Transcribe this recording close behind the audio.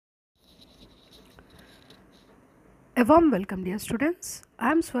A warm welcome, dear students. I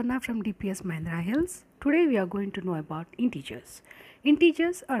am Swarna from DPS Mahendra Hills. Today we are going to know about integers.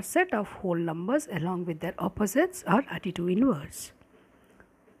 Integers are set of whole numbers along with their opposites or additive inverse.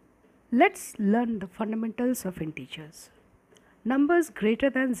 Let's learn the fundamentals of integers. Numbers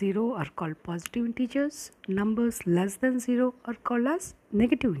greater than 0 are called positive integers. Numbers less than 0 are called as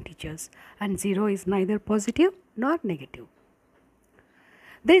negative integers. And 0 is neither positive nor negative.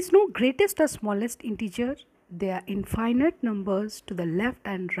 There is no greatest or smallest integer. They are infinite numbers to the left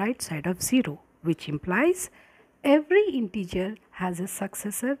and right side of 0, which implies every integer has a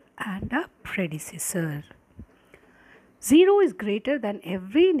successor and a predecessor. 0 is greater than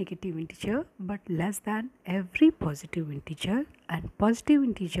every negative integer but less than every positive integer, and positive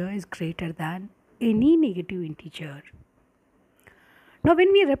integer is greater than any negative integer. Now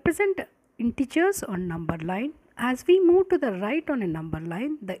when we represent integers on number line, as we move to the right on a number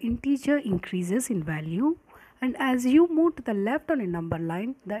line, the integer increases in value, and as you move to the left on a number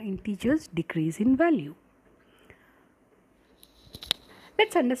line, the integers decrease in value.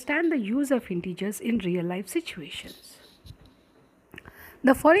 Let's understand the use of integers in real life situations.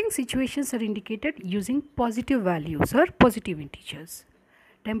 The following situations are indicated using positive values or positive integers.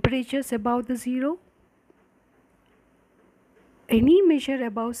 Temperatures above the 0, any measure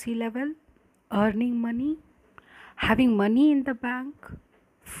above sea level, earning money, having money in the bank,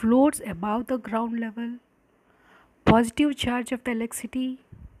 floors above the ground level, positive charge of the electricity,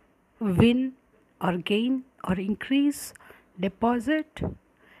 win or gain or increase, deposit.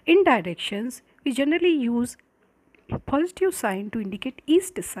 In directions, we generally use positive sign to indicate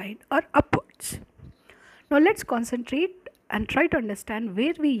east side or upwards. Now let's concentrate and try to understand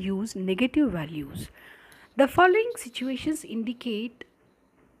where we use negative values. The following situations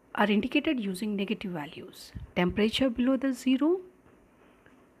are indicated using negative values. Temperature below the 0,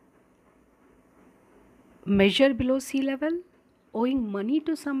 measure below sea level, owing money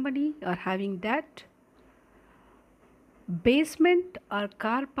to somebody or having debt, basement or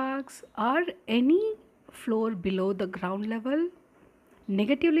car parks or any floor below the ground level,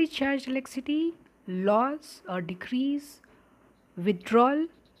 negatively charged electricity, loss or decrease, withdrawal,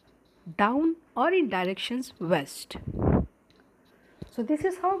 down or in directions west. So this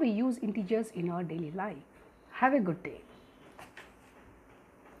is how we use integers in our daily life. Have a good day.